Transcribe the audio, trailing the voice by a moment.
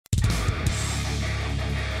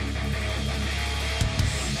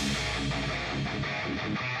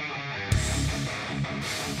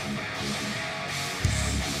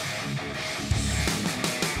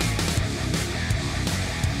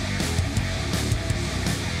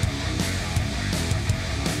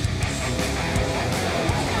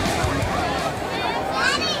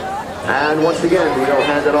And once again, we'll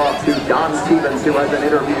hand it off to Don Stevens, who has an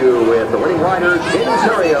interview with the winning rider, Jamie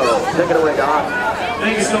Theriot. Take it away, Don.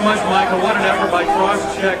 Thank you so much, Michael. What an effort by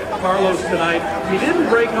Crosscheck Carlos tonight. He didn't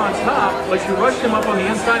break on top, but you rushed him up on the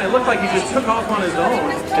inside. It looked like he just took off on his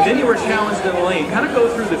own, and then you were challenged in the lane. Kind of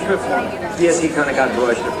go through the trip for me. Yes, he kind of got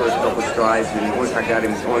brushed the first couple strides, and once I got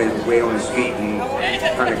him on his way on his feet and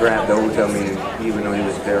kind of grabbed the hold of me, even though he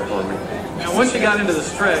was there for me. Now, once you got into the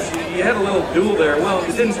stretch, you had a little duel there. Well,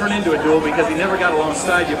 it didn't turn into a duel because he never got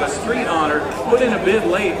alongside you, but Street Honor put in a bid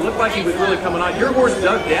late. Looked like he was really coming on. Your horse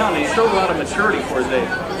dug down, and he showed a lot of maturity for his age.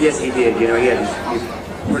 Yes, he did. You know, he had his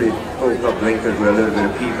pretty old pup blinkers with a little bit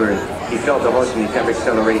of peeper, and he felt the horse, and he kept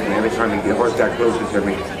accelerating every time the horse got closer to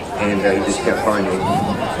me, and he just kept finding me.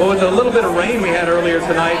 Well, with a little bit of rain we had earlier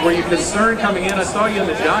tonight, were you concerned coming in? I saw you in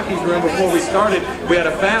the jockey's room before we started. We had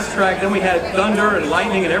a fast track, then we had thunder and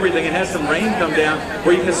lightning and everything, and had some rain come down.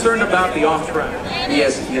 Were you concerned about the off track?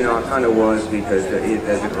 Yes, you know, I kind of was, because it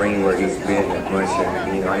doesn't rain where he's been that much,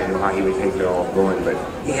 and you know, I didn't know how he would take it all going, but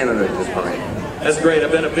he handled it just fine. That's great.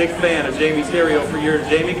 I've been a big fan of Jamie Theriot for years.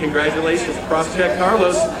 Jamie, congratulations. Crosscheck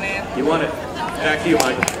Carlos, you won it. Back to you,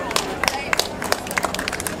 Michael.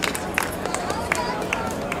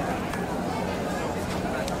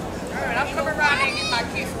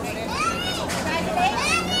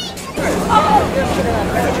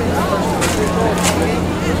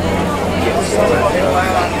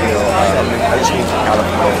 I just moved to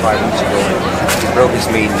California 5 weeks ago. He broke his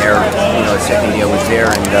maiden there. You know, the second year I was there,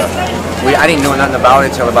 and I didn't know nothing about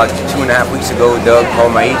it until about 2.5 weeks ago. Doug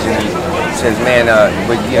called my agent. He says, "Man,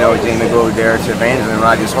 would Jamie go there to Evangeline and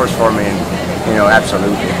ride this horse for me?" And you know,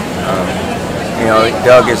 absolutely. You know,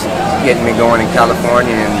 Doug is getting me going in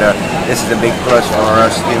California, and this is a big plus for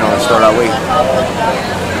us. You know, to start our way.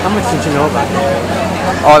 How much did you know about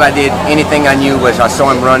him? All I did, anything I knew was I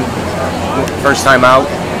saw him run first time out.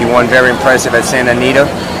 He won very impressive at Santa Anita.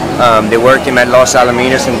 They worked him at Los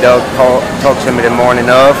Alamitos, and Doug talked to him the morning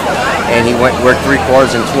of, and he worked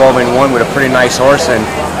 3/4 and 12 and 1 with a pretty nice horse. And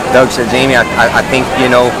Doug said, "Jamie, I think, you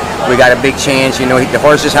know, we got a big chance. You know, the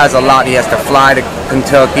horse just has a lot. He has to fly to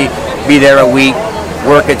Kentucky, be there a week,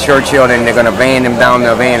 work at Churchill, and they're going to van him down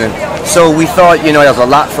to Van." And so we thought, you know, there was a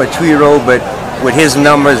lot for a 2-year-old, but with his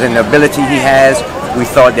numbers and the ability he has, we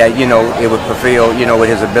thought that, you know, it would prevail, you know, with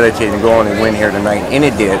his ability to go on and win here tonight, and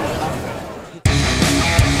it did.